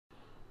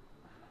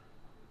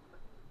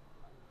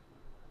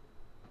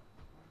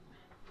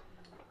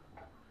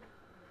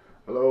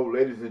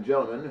ladies and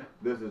gentlemen,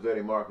 this is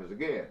Eddie Marcus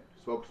again,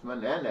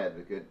 spokesman and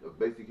advocate of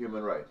basic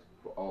human rights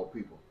for all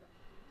people.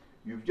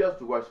 You've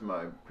just watched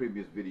my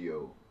previous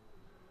video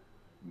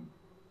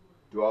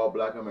to all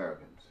black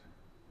Americans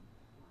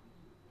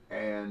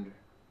and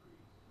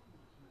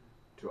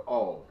to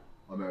all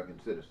American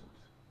citizens.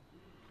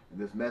 And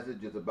this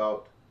message is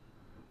about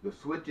the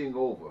switching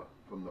over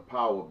from the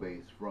power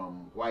base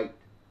from white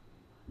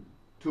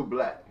to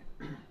black.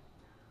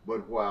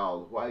 But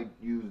while white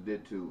used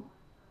it to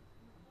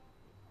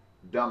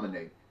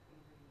dominate,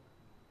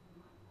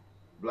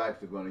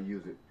 blacks are going to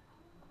use it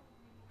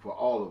for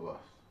all of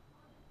us,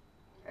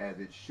 as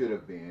it should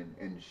have been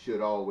and should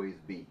always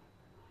be.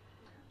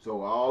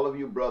 So all of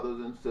you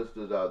brothers and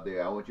sisters out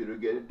there, I want you to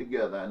get it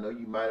together. I know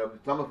you might have,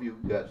 some of you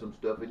got some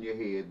stuff in your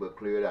head, but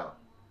clear it out.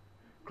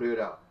 Clear it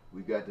out.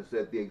 We got to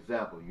set the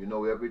example. You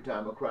know, every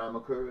time a crime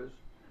occurs,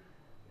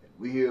 and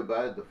we hear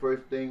about it, the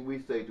first thing we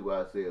say to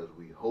ourselves,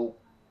 we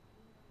hope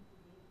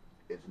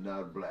it's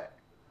not black.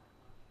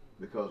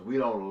 Because we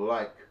don't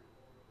like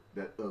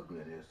that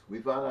ugliness.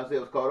 We find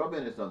ourselves caught up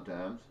in it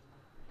sometimes.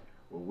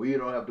 Well, we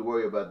don't have to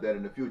worry about that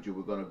in the future.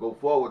 We're going to go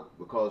forward,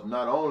 because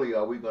not only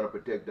are we going to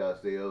protect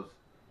ourselves,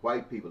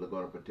 white people are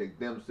going to protect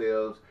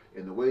themselves,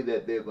 and the way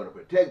that they're going to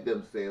protect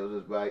themselves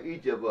is by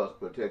each of us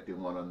protecting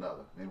one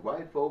another. And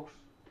white folks,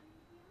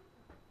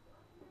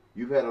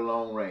 you've had a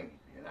long reign,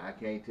 and I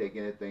can't take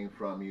anything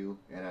from you,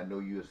 and I know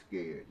you're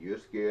scared. You're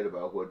scared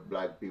about what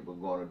black people are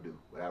going to do,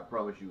 but I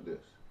promise you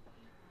this.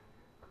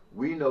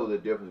 We know the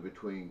difference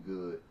between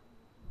good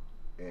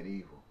and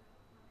evil.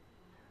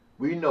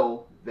 We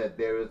know that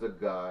there is a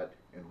God,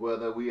 and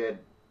whether we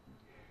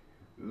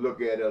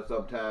look at us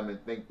sometime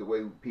and think the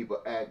way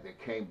people act, there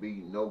can't be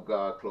no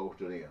God close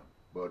to them.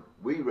 But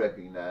we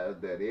recognize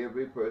that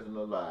every person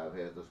alive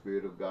has the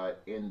Spirit of God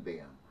in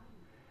them.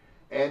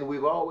 And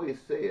we've always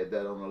said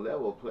that on a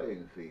level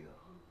playing field.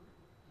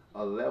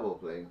 A level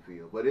playing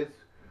field. But it's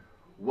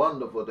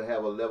wonderful to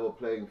have a level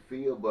playing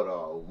field, but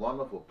a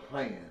wonderful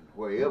plan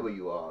wherever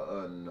you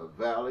are, in a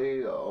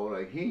valley or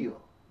on a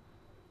hill.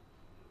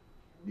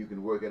 You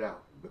can work it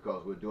out,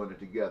 because we're doing it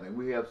together. And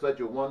we have such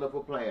a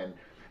wonderful plan.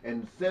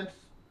 And since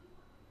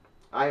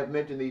I have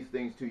mentioned these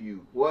things to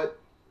you, what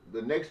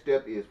the next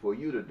step is for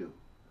you to do.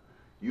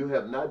 You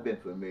have not been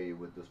familiar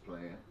with this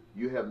plan.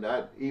 You have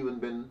not even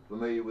been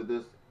familiar with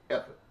this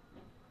effort.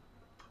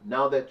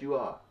 Now that you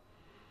are,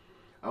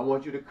 I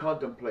want you to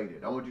contemplate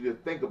it. I want you to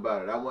think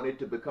about it. I want it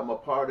to become a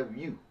part of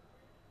you.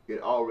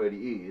 It already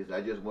is.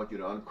 I just want you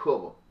to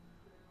uncover,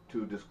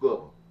 to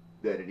discover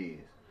that it is.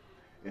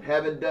 And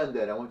having done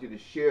that, I want you to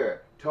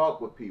share,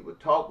 talk with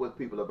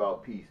people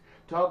about peace.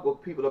 Talk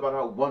with people about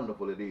how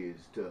wonderful it is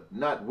to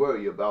not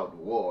worry about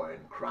war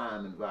and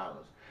crime and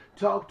violence.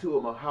 Talk to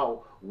them about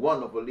how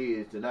wonderful it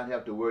is to not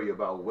have to worry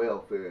about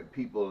welfare and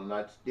people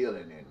not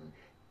stealing and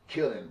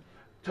killing.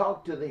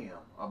 Talk to them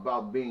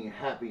about being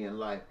happy in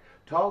life.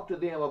 Talk to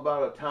them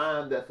about a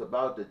time that's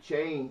about to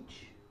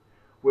change,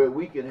 where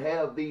we can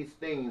have these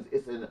things.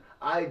 It's an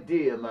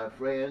idea, my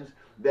friends,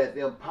 that's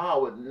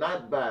empowered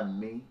not by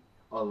me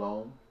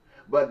alone,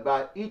 but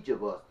by each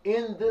of us.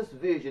 In this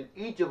vision,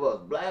 each of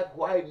us, black,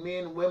 white,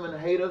 men, women,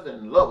 haters,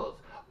 and lovers,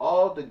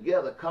 all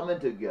together, coming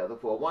together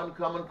for one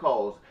common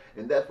cause,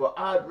 and that's for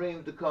our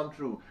dreams to come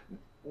true,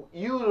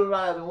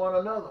 utilizing one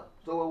another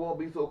so it won't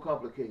be so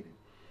complicated.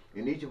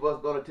 And each of us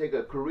is going to take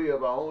a career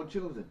of our own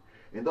choosing.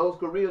 And those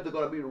careers are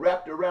going to be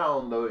wrapped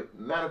around the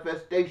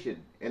manifestation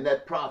in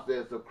that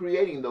process of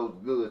creating those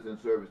goods and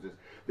services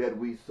that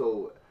we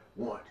so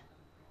want,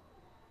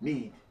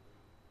 need,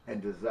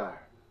 and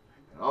desire.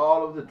 And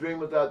all of the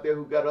dreamers out there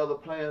who got other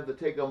plans to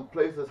take them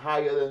places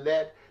higher than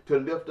that, to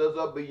lift us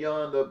up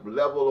beyond the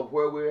level of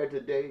where we're at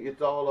today,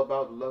 it's all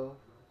about love.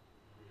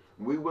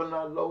 We will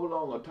not no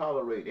longer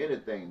tolerate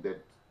anything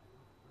that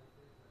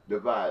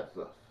divides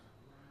us.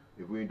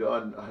 If we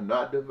are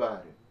not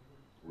divided,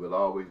 we'll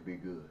always be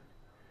good.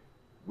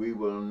 We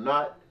will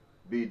not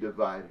be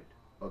divided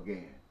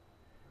again.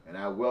 And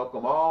I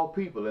welcome all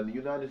people in the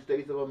United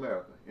States of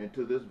America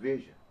into this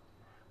vision.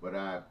 But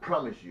I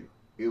promise you,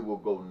 it will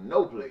go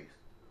no place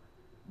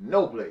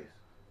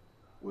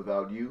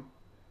without you.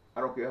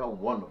 I don't care how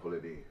wonderful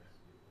it is.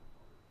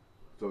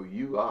 So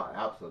you are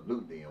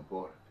absolutely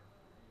important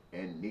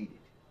and needed.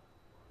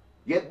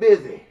 Get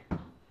busy.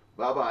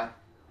 Bye-bye.